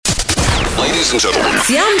Ladies and gentlemen,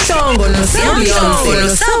 Siyamhlongo no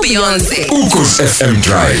Beyonce. Ukhozi FM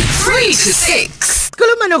Drive 3 to 6.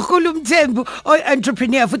 Kgolo Mthembu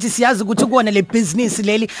entrepreneur futhi siyazi ukuthi kuona le business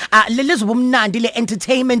leli lezobumnandi le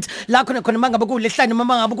entertainment la khona mangabe kulehlanu noma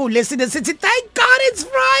mangabe kulesine sithi thank God it's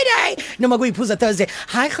Friday noma kuyiphuza Thursday.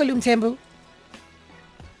 Hi Kgolo Mthembu.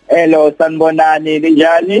 Hello sanibonani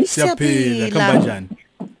linjani? Siyaphila khamba njani?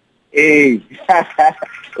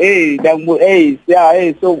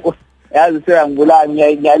 So yazi sengibulani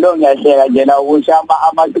ngiyahleka nje la ukushama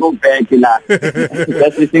ama-throwback la.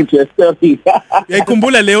 That's the thing to story.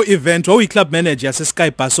 Yayikhumbula leyo event wawu club manager yase Sky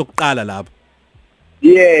Bar sokuqala lapho.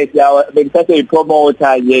 Yes, bengisase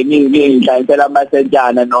ipromoter nje ngihlanganisela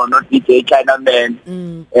amasentana no DJ China Man.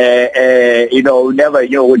 You know, never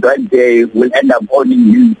knew one day we'll end up owning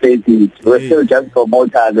new faces. We're still just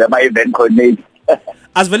promoters, my event coordinator.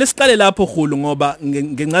 Asivele siqale lapho Kgolo ngoba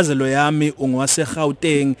ngencazelo yami ungwase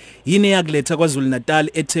Gauteng yini yakuletha kwaZulu Natal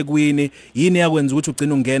eThekwini yini yakwenza ukuthi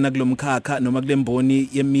ugcine ungena kulomkhakha noma kulemboni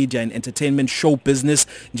ye media and entertainment show business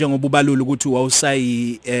njengoba ubalula ukuthi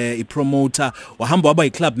wawusayi ipromoter wahamba waba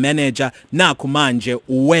iclub manager nakho manje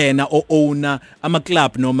uwena owner ama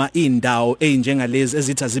club noma indawo ezinjengalezi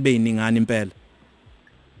ezithi azibe yiningana impela.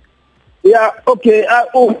 Yeah, okay.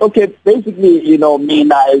 Okay. Basically, you know,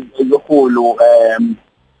 mina as a whole,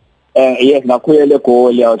 yes, ngakhulele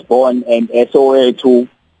eGoli. I was born in Soweto,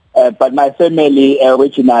 but my family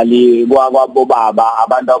originally kwabobaba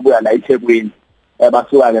abantu abuya la eThekwini.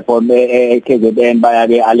 Basuka ke from KZN baya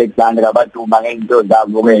ke Alexander abaduma ngento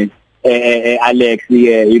zabo ke Alex,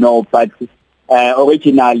 you know, but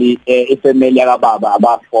originally ifamily yakababa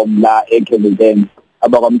aba from la eKZN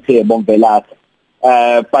abakwamthembu Mvelaphi.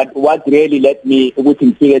 But what really let me ukuthi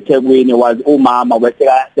ngifike eThekwini was umama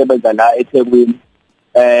weseka sebenza la eThekwini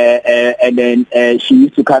and then she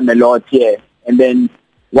used to come a lot here, and then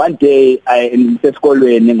one day in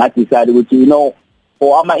esikolweni I decided ukuthi, you know,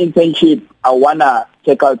 for my internship I wanna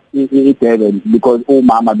check out Durban because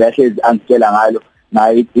umama behlezi angitshela ngalo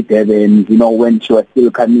na Durban, you know, when she was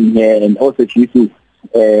still coming here, and also she used to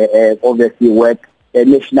obviously work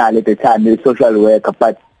national at the time as social worker,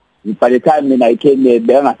 but by the time when I came here,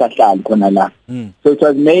 so it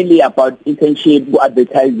was mainly about internship,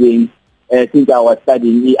 advertising. Since I was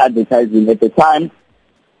studying advertising at the time,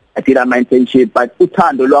 I did my internship. But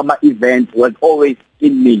uthando lwama event was always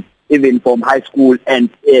in me, even from high school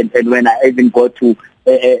and when I even got to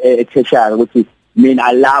tertiary, which is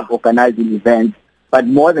I love organizing events. But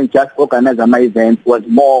more than just organizing my events, was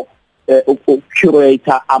more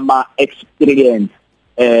curator ama experience.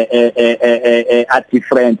 At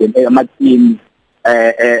different ama team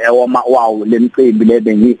wow lemicimbi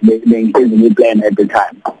lebengiyenzile plan at the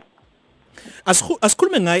time.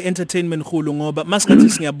 Asikhulume ngayi entertainment Kgolo ngoba masingathi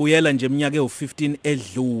singiyabuyela nje eminyaka e15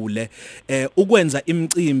 edlule ukwenza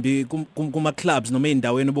imicimbi kuma clubs noma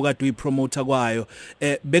endaweni obukade uyipromoter kwayo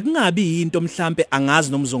bekungabi into mhlambe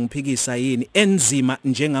angazi noma uzongiphikisa yini enzima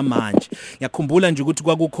njengamanje. Ngiyakhumbula nje ukuthi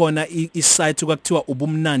kwakukhona isite kwakuthiwa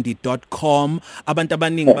ubumnandi.com abantu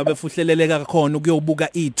abaningi babefuhleleleka khona ukuyobuka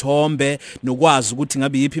izithombe nokwazi ukuthi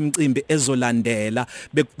ngabe yipi imicimbi ezolandela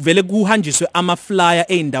vele kuhanjiswe ama flyer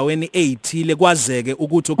eindaweni ezithile kwazeke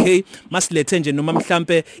ukuthi okay masilethe nje noma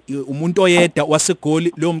mhlambe umuntu oyedwa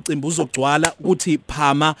waseGoli lo mcimbi uzogcwala ukuthi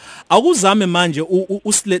phama akuzame manje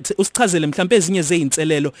usichazele mhlambe ezinye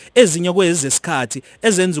zeinselelo ezinye kwezesikhathi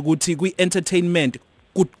ezenza ukuthi kwi-entertainment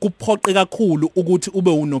kuphoqe kakhulu ukuthi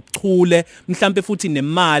ube unobuchule mhlambe futhi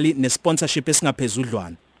nemali nesponsorship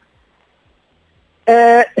esingaphezudlwana.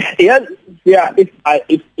 Yeah.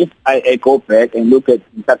 If I go back and look at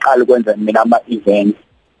ngisaqala ukwenza mina ama events,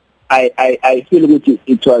 I feel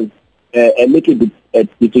it was a little bit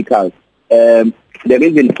difficult. The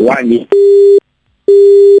reason one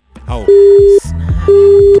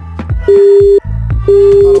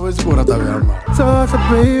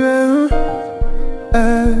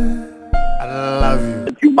I love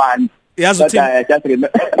you.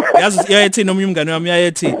 Yazi nomnye umngane wami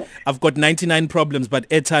yayethi I've got 99 problems but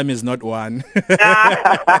airtime is not one.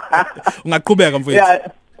 Ungaqhubeka mfowethu. Yeah.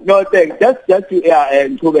 No, thanks. Just to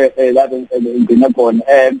to the 11 in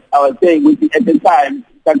the I was saying at the time,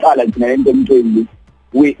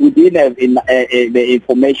 we didn't have the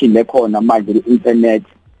information they call on the internet,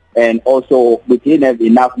 and also we didn't have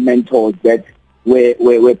enough mentors that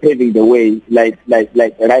were paving the way, like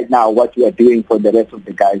right now what we are doing for the rest of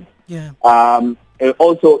the guys. Yeah.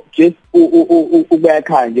 Also just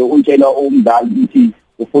ubekha nje untshela umdali ukuthi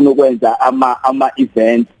ufuna ukwenza ama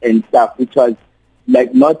events and stuff, which was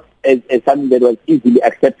like not as something that was easily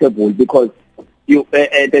acceptable, because you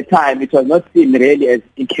at the time it was not seen really as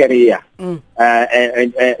a career.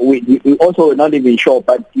 We also were not even sure,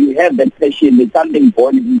 but you have that passion, there's something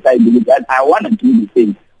born inside you that I want to do the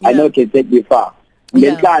thing. I know it can take me far.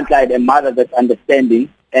 Then can't like a mother that's understanding,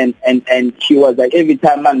 and she was like every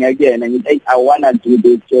time I'm again, and I want to do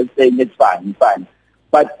this, just saying it's fine.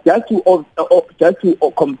 But just to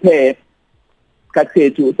compare,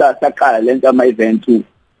 to my event to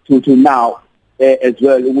now as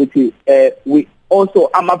well, we also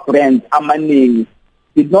our brands, our name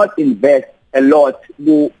did not invest a lot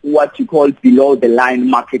in what you call below the line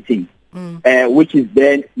marketing, which is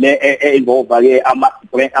then involved our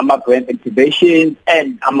brand activation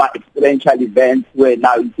and our experiential events where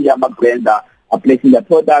now you see our brands are placing their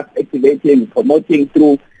products, activating, promoting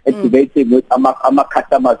through activating with our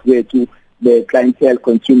customers way to the clientele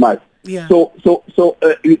consumers. Yeah. So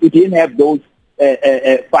we didn't have those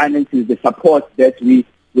finances, the support that we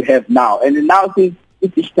have now. And now since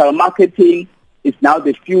digital marketing is now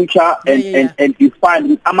the future, and you find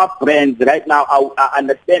with our brands right now are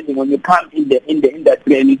understanding when you come in the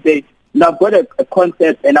industry and you say, now I've got a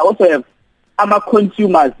concept, and I also have our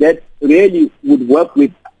consumers that really would work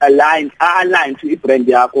with align to a brand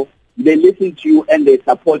yako. They listen to you and they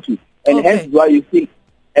support you, and hence why you see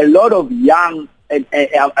a lot of young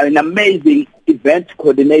and amazing event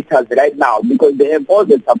coordinators right now, because they have all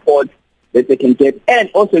the support that they can get, and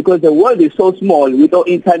also because the world is so small with no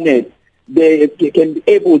internet, they can be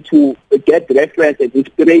able to get reference and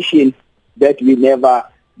inspiration that we never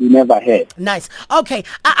had. Nice. Okay.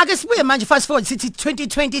 I guess we manje fast forward sithi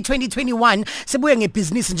 2020 2021 sebuye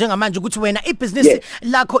ngebusiness njengamanje ukuthi wena ibusiness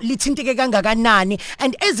lakho lithinteke kangakanani,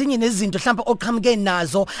 and ezinye nezinto mhlawumbe oqhamuke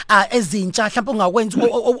nazo ezintsha mhlawumbe ongakwenza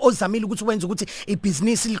ozamile ukuthi wenze ukuthi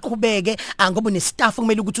ibusiness liqhubeke ngoba nestaff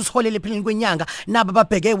kumele ukuthi usiholele phela kwenyanga nabo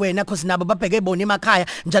babheke wena cause nabo babheke bona emakhaya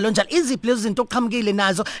njalo iziphi lezo zinto oqhamukile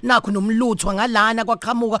nazo nakho nomlutho ngalana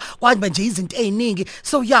kwaqhamuka kwanje nje izinto eziningi,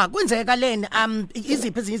 so kwenzeka lena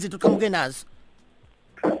iziphi ezinye to nazo?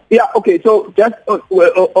 Yeah, okay, so just to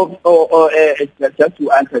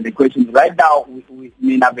answer the question, right now we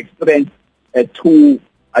have experienced two,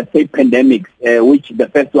 I'd say, pandemics, which the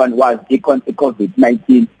first one was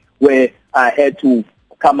COVID-19, where I had to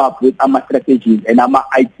come up with our strategies and our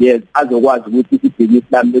ideas as it was with the business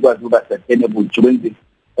plan because we were sustainable during this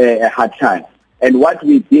hard time. And what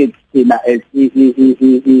we did as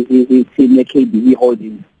KBE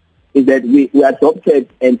Holdings is that we adopted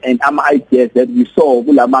and our ideas that we saw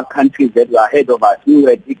with our countries that were ahead of us. We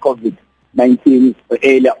were at the COVID-19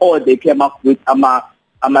 earlier, or they came up with our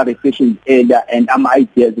restrictions earlier and our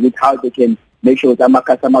ideas with how they can make sure that our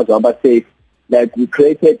customers are safe. Like we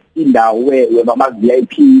created in that way with our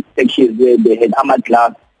VIP sections where they had our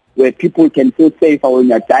clubs where people can feel safe when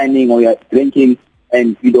you're dining or you're drinking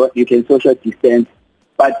and you can social distance.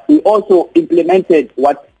 But we also implemented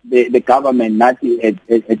what the government Nati had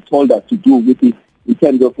told us to do, which is in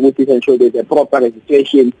terms of which is ensure there's a proper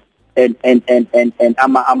registration and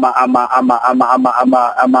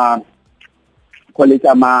call it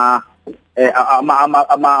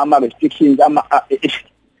restrictions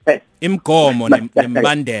imgomo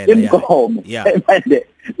nembandela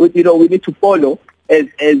which we need to follow as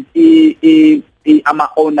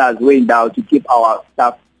owners way down to keep our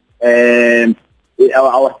staff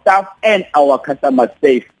our staff and our customers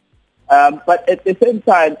safe. But at the same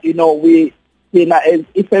time, we, as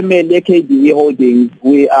FML KBE Holdings,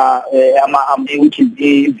 we are, which is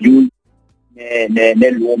a view,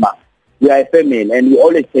 Loma. We are FML, and we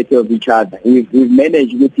always take care of each other. We've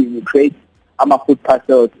managed to create food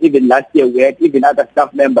parcels. Even last year, we had even other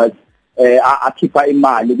staff members, keeper in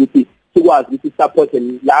mind, which is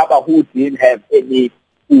supporting Laba who didn't have any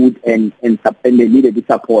food and they needed the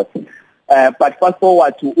support. But fast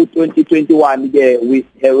forward to 2021, we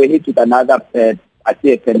hit with another,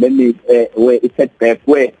 pandemic where it set back,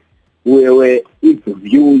 where we were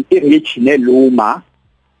reached Neluma,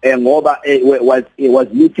 and it was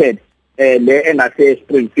looted the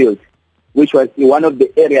Springfield, which was one of the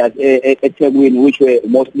areas at Tegwin which were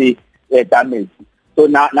mostly damaged. So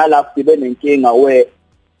now even in Kenya, where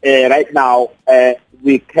right now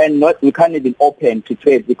we can't even open to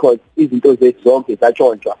trade because even though the zone is a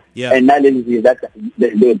charge, and analysis that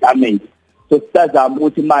the damage. So that's our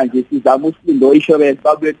multi-man. This is our Muslim insurance,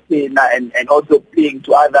 public and also paying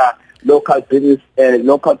to other local business,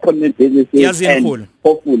 local community businesses, and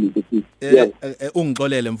hopefully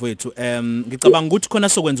ungixolele mfowethu ngicabanga ukuthi khona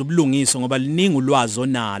sokwenza ubulungiso ngoba liningi ulwazi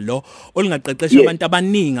onalo olungaqeqesha abantu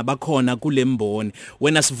abaningi abakhona kulemboni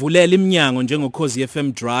wena sivulela iminyango njengokhozi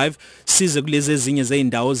FM Drive size kulezi ezinye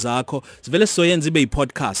zeindawo zakho sivele sizoyenza ibe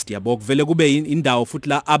yipodcast yabo kuvele kube indawo futhi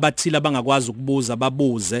la abathile abangakwazi ukubuza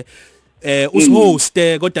babuze usihost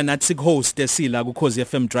kodwa nathi sikuhost sila kuKhozi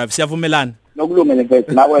FM Drive siyavumelana nokulungile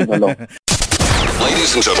mfethu nakwenza lo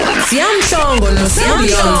Ladies and gentlemen Siyamhlongo no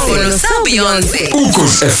Sabiyonze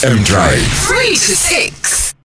Ukhozi FM Drive 3 to 6